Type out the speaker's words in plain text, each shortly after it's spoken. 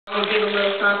I'm gonna give a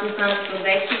little something so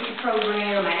they keep the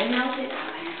program. I didn't know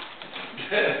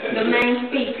that the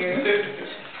main speaker.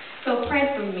 So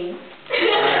pray for me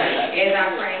as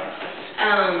I pray.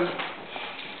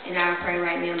 And I'll pray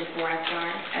right now before I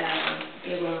start.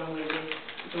 Everyone will just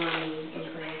join me in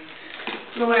prayer.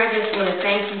 Lord, I just want to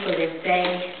thank you for this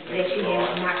day that you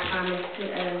have not promised to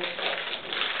us.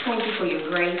 Thank you for your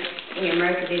grace and your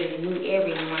mercy that is new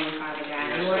every morning, Father God.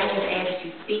 And Lord, I just ask that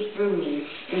you speak through me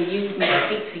and use me to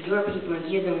speak to your people and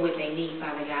give them what they need,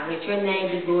 Father God. Let your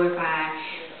name be glorified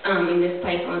in this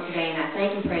place on today. And I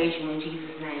thank and praise you in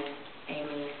Jesus' name.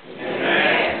 Amen.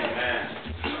 Amen.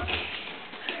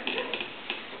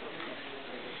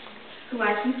 So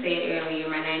like you said earlier,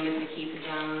 my name is Vakeisa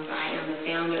L. I am the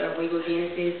founder of Regal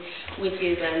Genesis, which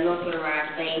is a North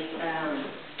Little-Rock-based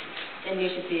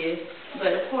initiative.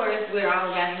 But of course, we're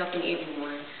all about helping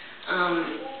everyone.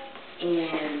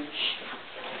 And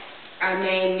our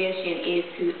main mission is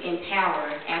to empower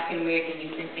African American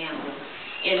youth and families.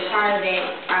 And part of that,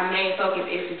 our main focus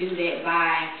is to do that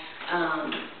by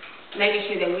making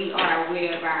sure that we are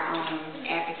aware of our own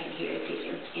African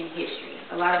heritage and history.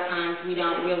 A lot of times we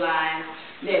don't realize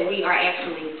that we are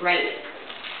actually great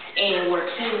and we're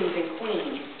kings and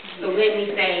queens. So let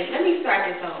me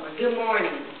start this over. Good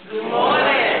morning. Good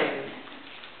morning.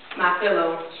 My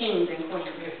fellow kings and queens.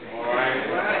 All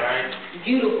right.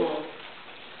 Beautiful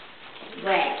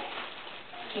black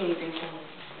kings and queens.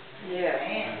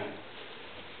 Yeah.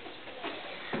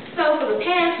 So for the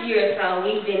past year or so,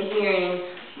 we've been hearing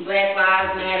Black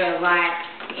Lives Matter a lot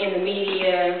in the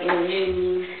media, in the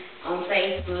news, on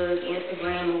Facebook,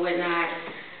 Instagram, and whatnot.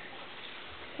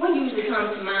 What usually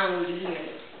comes to mind when you hear it?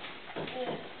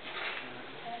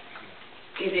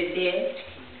 Is it death?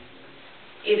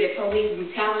 Is it police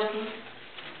brutality?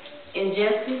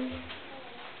 Injustice?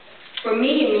 For me,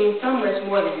 it means so much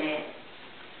more than that.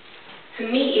 To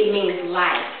me, it means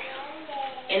life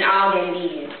and all that it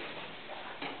is.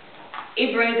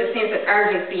 It brings a sense of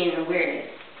urgency and awareness.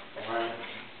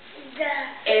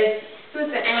 As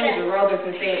Sister Angela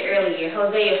Robinson said earlier,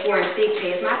 Hosea 4:6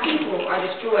 says, "My people are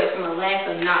destroyed from a lack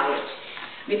of knowledge.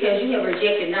 Because you have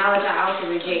rejected knowledge, I also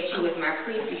reject you as my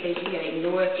priest, because you have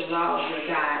ignored the law of your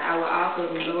God. I will also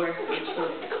ignore your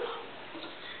children."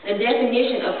 The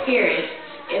definition of perish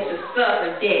is to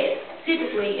suffer death,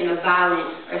 typically in a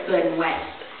violent or sudden way.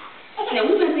 Now,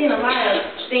 we've been seeing a lot of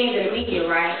things in the media,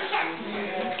 right?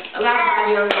 A lot of our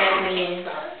young black men,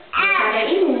 and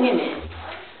even women,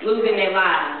 losing their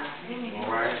lives.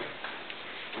 All right.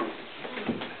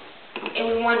 And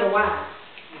we wonder why.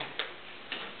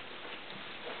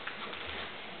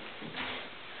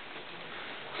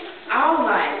 Our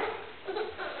life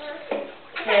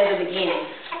has a beginning,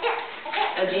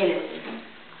 a genesis.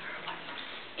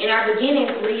 And our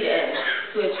beginnings lead us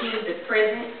to achieve the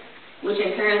present, which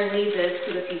in turn leads us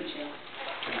to the future.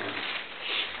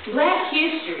 Black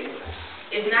history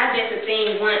is not just a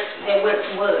thing that once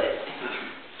was.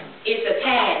 It's the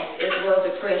past as well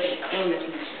as the present and the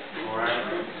future.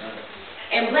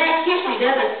 And black history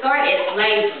doesn't start at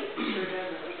slavery,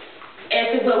 as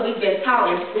to what we've been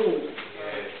taught in school.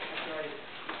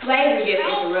 Slavery just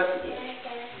interrupted it.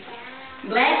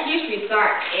 Black history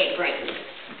starts at greatness.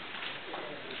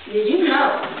 Did you know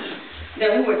that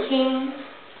we were kings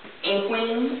and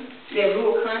queens that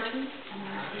ruled countries?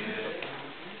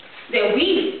 That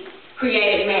we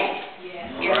created math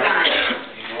and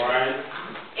science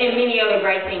and many other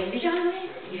great things. Did y'all know that?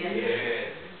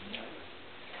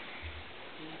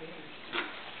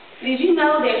 Did you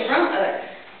know that from us,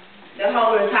 the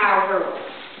whole entire world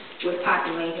was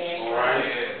populated?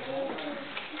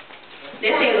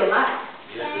 That says a lot.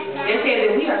 That says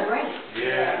that we are great.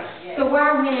 So why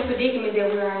are we in the predicament that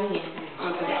we are in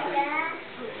on today?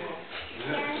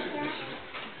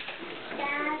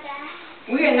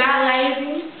 We are not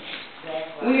lazy.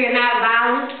 We are not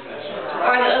violent.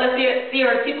 Or the other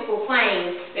stereotypical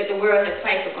claims that the world has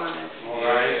placed upon us.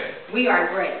 We are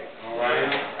great.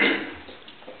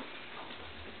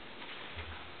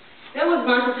 There was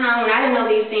once a time when I didn't know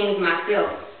these things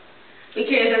myself,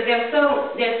 because there's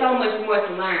so much more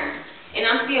to learn, and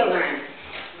I'm still learning.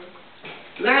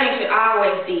 Learning should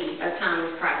always be a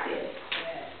timeless process.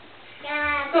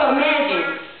 So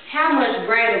imagine how much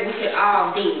greater we could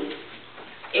all be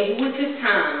if we took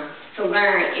time to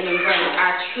learn and embrace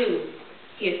our true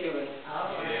history.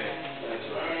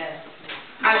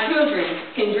 Our children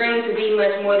can dream to be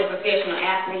much more than professional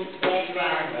athletes,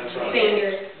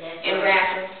 singers, and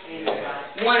rappers.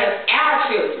 One of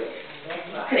our children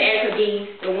could actually be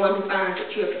the one who finds the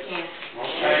cure for cancer.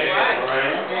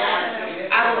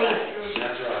 I believe it.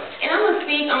 And I'm going to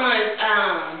speak on,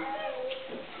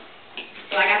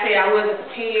 like I said, I wasn't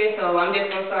prepared. earlier, so I'm just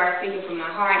going to start speaking from my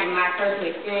heart and my personal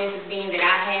experiences being that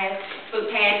I have, for the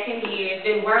past 10 years,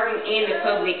 been working in the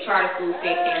public charter school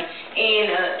sector.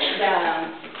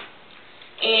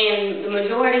 And the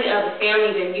majority of the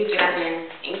families and youth that I've been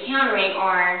encountering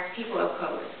are people of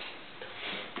color.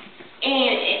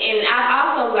 And I've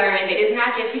also learned that it's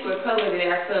not just people of color that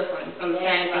are suffering from the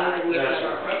same things that we're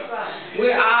suffering from.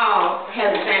 We all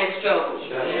have the same struggles.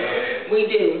 We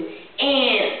do.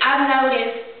 And I've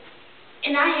noticed,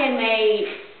 and I had made,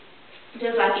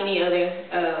 just like any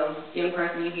other young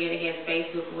person you hear that has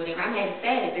Facebook or whatever, I made a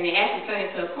status, and it actually turned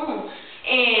into a poem.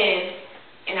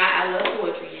 And I love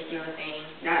poetry, that's another thing.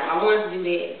 I wanted to do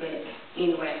that, but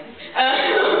anyway.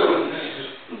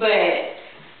 But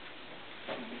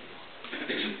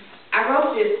I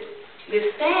wrote this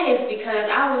status because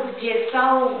I was just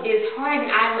so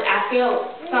disheartened. I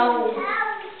felt so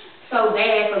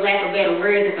bad, for lack of better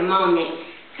words, at the moment,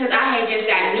 because I had just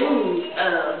got news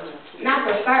of not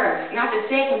the first, not the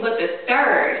second, but the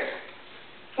third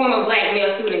former black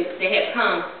male student that had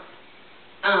come,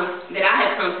 that I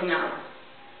have come to know,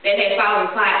 that had fallen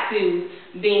plot to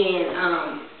being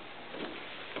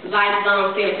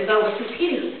lifelong sentences over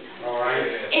stupidity.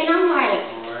 And I'm like,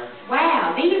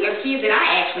 wow, these are kids that I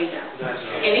actually know.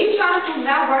 And these charter schools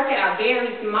that I work at are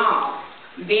very small,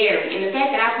 very. And the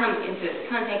fact that I come into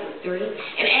contact with 3,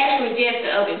 and actually just the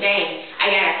other day,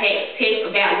 I got a text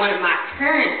about one of my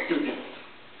current students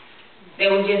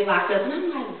that was just locked up. And I'm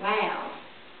like, wow,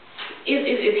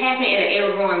 it's happening at an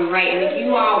ever-growing rate. And if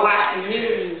you all watch the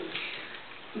news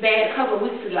back a couple of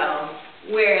weeks ago,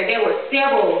 where there were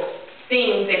several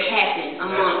things that happened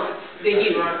among the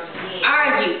youth,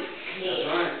 our youth.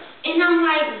 And I'm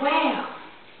like, wow,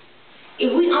 if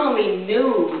we only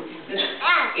knew the things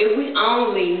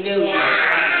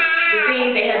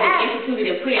that have been instituted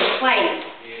and put in place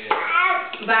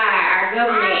by our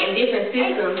government and different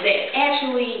systems that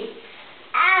actually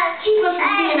keep us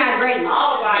from seeing our greatness.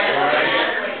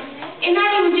 And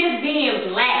not even just being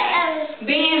black,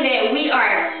 being that we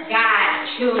are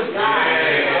God's children.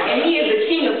 And He is the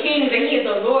King of Kings and He is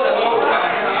the Lord of Lords.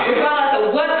 Regardless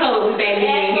of what color we may be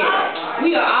in here,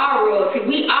 we are all royalty.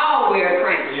 We all wear a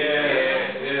crown.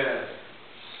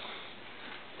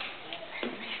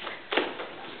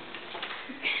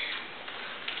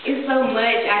 It's so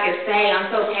much I could say.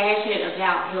 I'm so passionate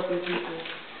about helping people.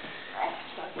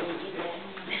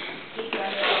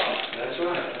 That's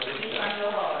right.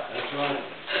 That's right.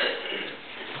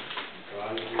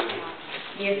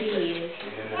 Yes, He is.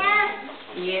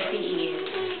 Yes, He is.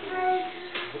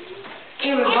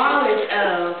 And regardless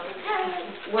of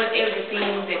whatever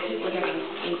things that people have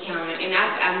encountered, and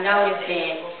I've noticed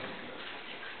that,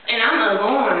 and I'm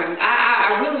alarmed.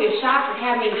 I really am shocked at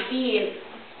how many kids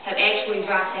have actually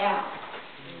dropped out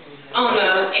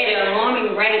at an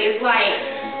alarming rate. It's like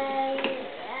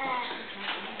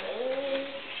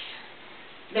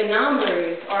the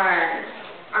numbers are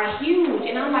huge,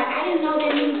 and I'm like, I didn't know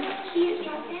that many kids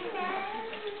dropped out.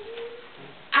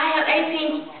 I have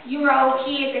 18-year-old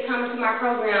kids that come into my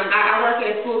program. I work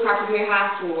at a school called Premier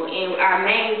High School, and our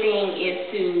main thing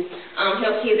is to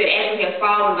help kids that actually have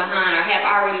fallen behind or have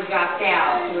already dropped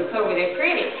out to recover their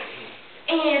credit.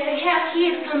 And to have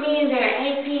kids come in that are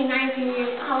 18, 19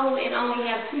 years old and only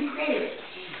have 2 credits,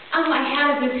 I'm like,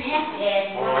 how does this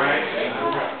happen?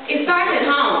 It starts at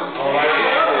home.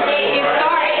 It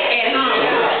starts at home.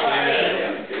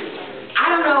 I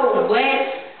don't know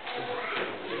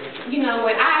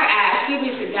what, I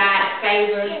attribute to God's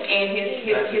favor and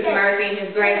His mercy and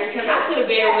His grace, because I could have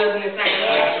very well been the same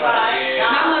way.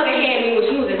 My mother had me when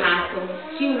she was in high school.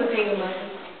 She was a single mother.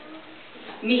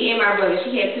 Me and my brother.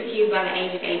 She had 2 kids by the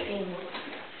age of 18.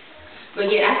 But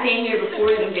yet I stand here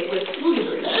before you with 2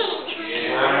 degrees.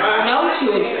 No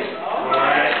children. And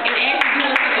actually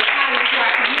doing something positive for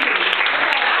our community.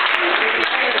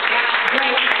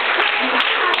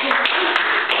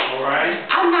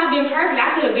 I've not been perfect.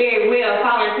 I could have very well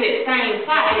fallen into the same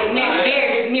spot. It's a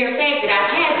very mere fact that I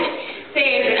haven't.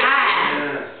 Says that I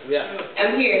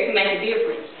am here to make a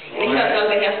difference and to help those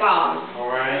that have fallen.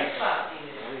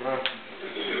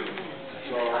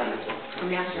 I'm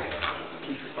now straight.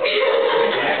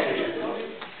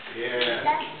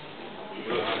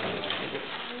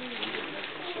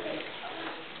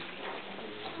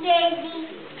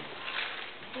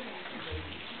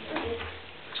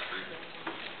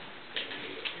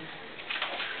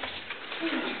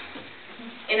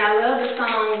 And I love the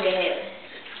song that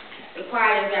the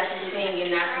choir got to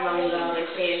singing not too long ago that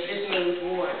says, "This means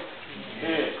war."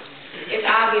 It's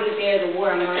obvious that there's a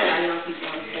war among our young people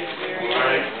on the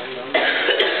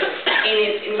and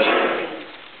it's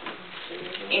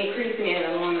increasing at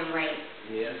an alarming rate.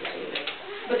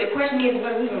 But the question is,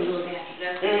 what are we going to do about it?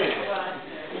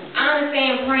 I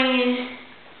understand praying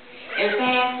and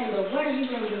fasting, but what are you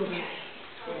going to do about it?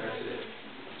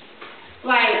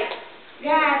 Like,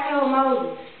 God told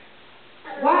Moses,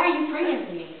 why are you praying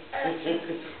for me?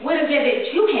 What is it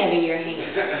that you have in your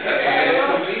hand?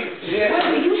 What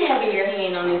do you have in your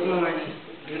hand on this morning?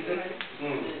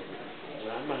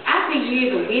 I see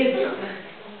years of wisdom,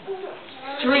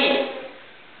 strength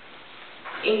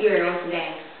in here on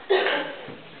today.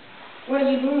 What are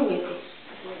you doing with it?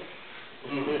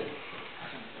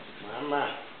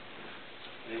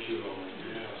 Thank you, Lord.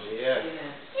 Yes.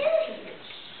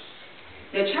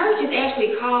 The church is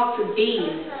actually called to be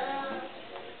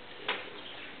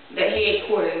the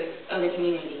headquarters of the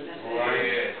community.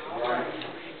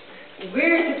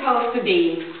 We're supposed to be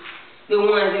the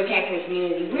ones impacting the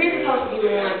community. We're supposed to be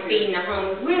the ones feeding the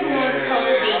homeless. We're the ones supposed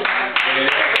to be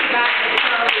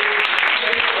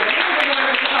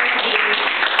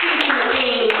teaching the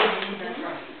things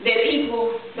that people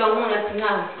don't want us to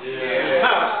know.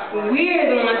 We're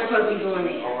the ones supposed to be doing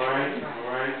that. All right.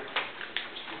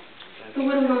 So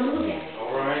what are we going to do about it?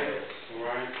 All right.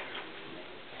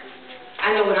 I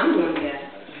know what I'm doing about it.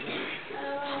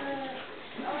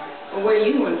 But what do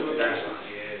you want to do about it?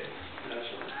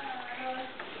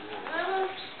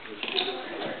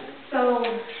 So,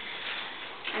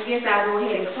 I guess I'll go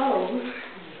ahead and close.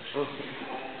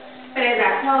 But as I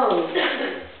close,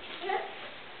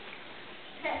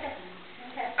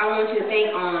 I want you to think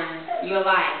on your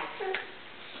life.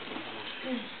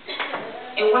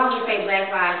 And why we say Black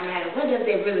Lives Matter, what does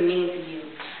that really mean to you?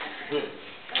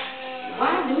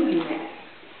 Why do you matter?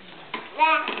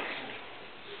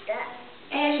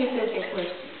 Ask yourself that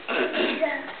question.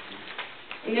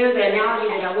 And there's an analogy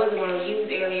that I wasn't going to use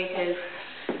earlier because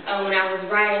when I was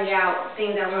writing out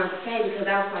things I wanted to say, because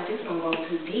I was like, this is going to go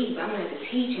too deep. I'm going to have to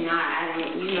teach, and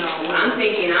I'm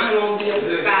thinking I'm going to be up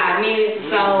for 5 minutes,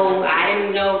 so I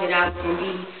didn't know that I was going to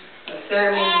be a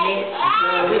sermon this,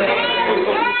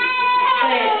 whatever.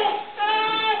 But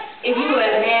if you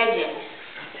would imagine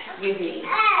with me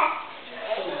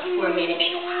for a minute,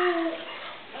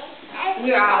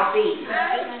 we're all seeds.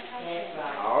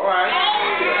 All right.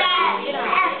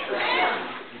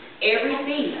 Every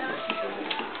seed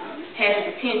has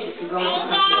the potential to go into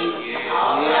something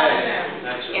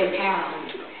empowerment.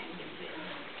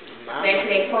 Back to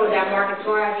that quote about Marcus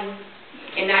Garvey,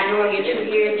 and not knowing your true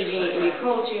heritage and your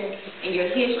culture and your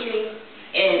history.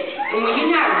 And when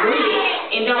you're not rooted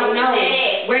and don't know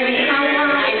where you come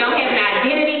from and don't have an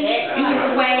identity, you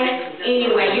can sway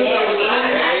anyway. You're going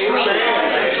to any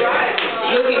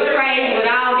looking crazy with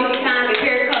all different kinds of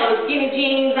hair colors, skinny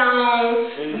jeans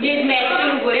on, mismatched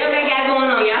shoes, whatever they got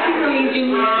going on. Y'all see some of these Jews,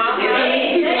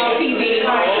 there's some of these people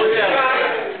on TV.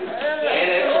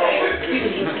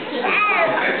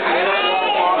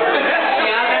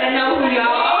 Y'all better know who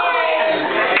y'all are.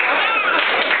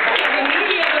 The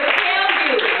media will tell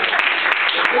you.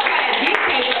 We'll try to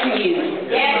dictate to you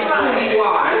who you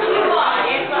are.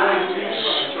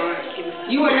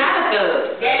 You are not a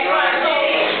thug.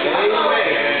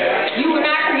 You were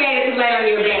not created to lay on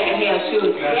your back and have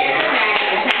shoes.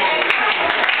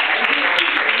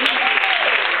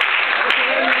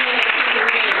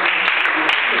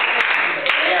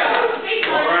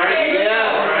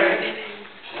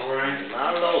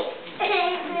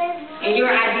 And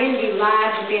your identity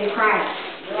lies within Christ.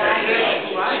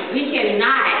 We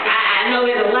cannot. I know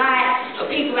there's a lot of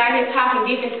people out here talking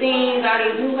different things, all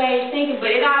these new age thinking,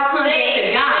 but it all comes back to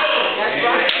God. That's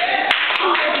right.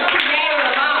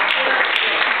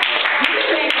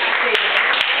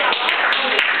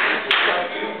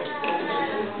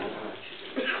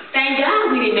 Thank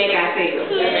God we didn't make ourselves.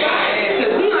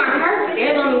 Because we aren't perfect.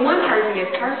 There's only one person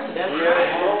that's perfect.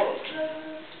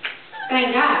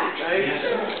 Thank God.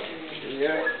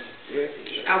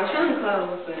 I was trying to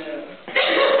close, but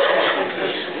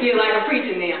feel like I'm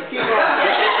preaching now.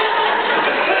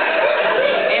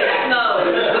 As I close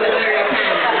for the third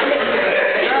time.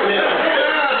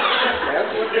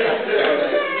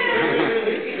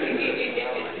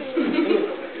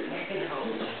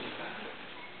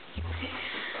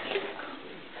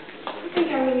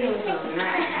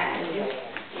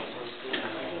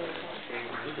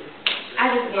 I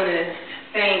just want to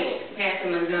thank Pastor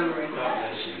Montgomery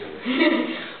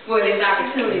for this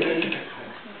opportunity.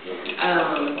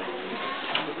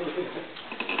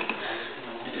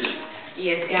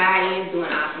 Yes, God is doing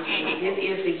awesome things. This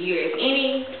is the year. If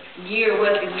any year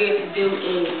was the year to do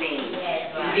anything,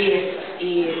 this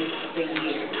is the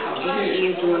year. And He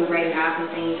is doing great and awesome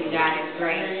things, and God is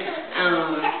great.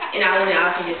 And I want to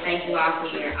also just thank you all for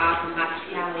your awesome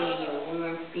hospitality and your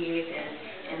warm spirits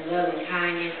and love and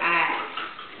kindness.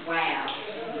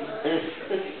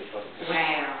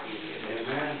 Wow.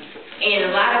 Amen. And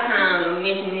a lot of times, I'm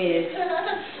mentioning this,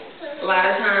 a lot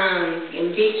of times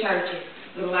in big churches,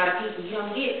 with a lot of people, you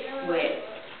don't get what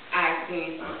I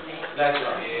experienced on that. That's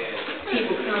right. Yeah.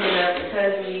 People coming up and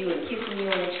hugging you and kissing you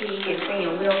on the cheek and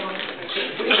saying welcome.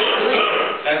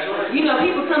 That's right. You know,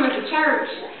 people coming to church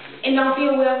and don't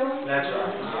feel welcome. That's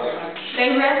right.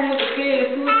 They wrestle with the fear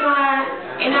of suicide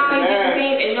and all these different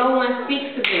things, and no one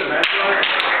speaks to them. That's right.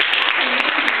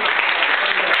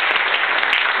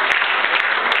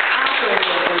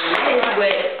 That is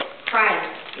what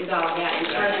Christ is all about, and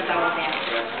church is all about.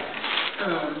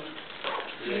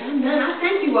 I'm done. I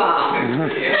thank you all.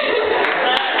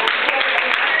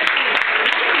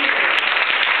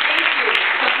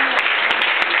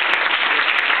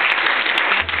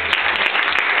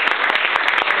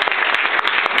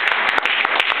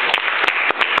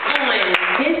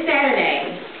 This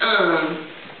Saturday,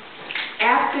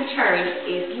 after church,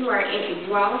 if you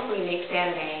all are free next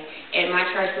Saturday, at my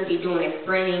church we'll be doing a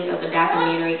screening of a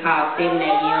documentary called 7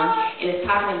 a.m. and it's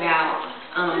talking about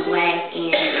Black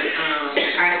and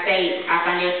our state, our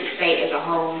financial state as a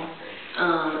whole,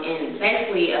 and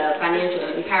basically financial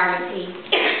empowerment piece.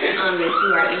 If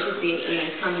you are interested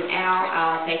in coming out,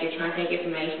 I'll take your contact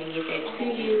information and get that to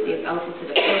you. It's open to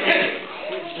the public.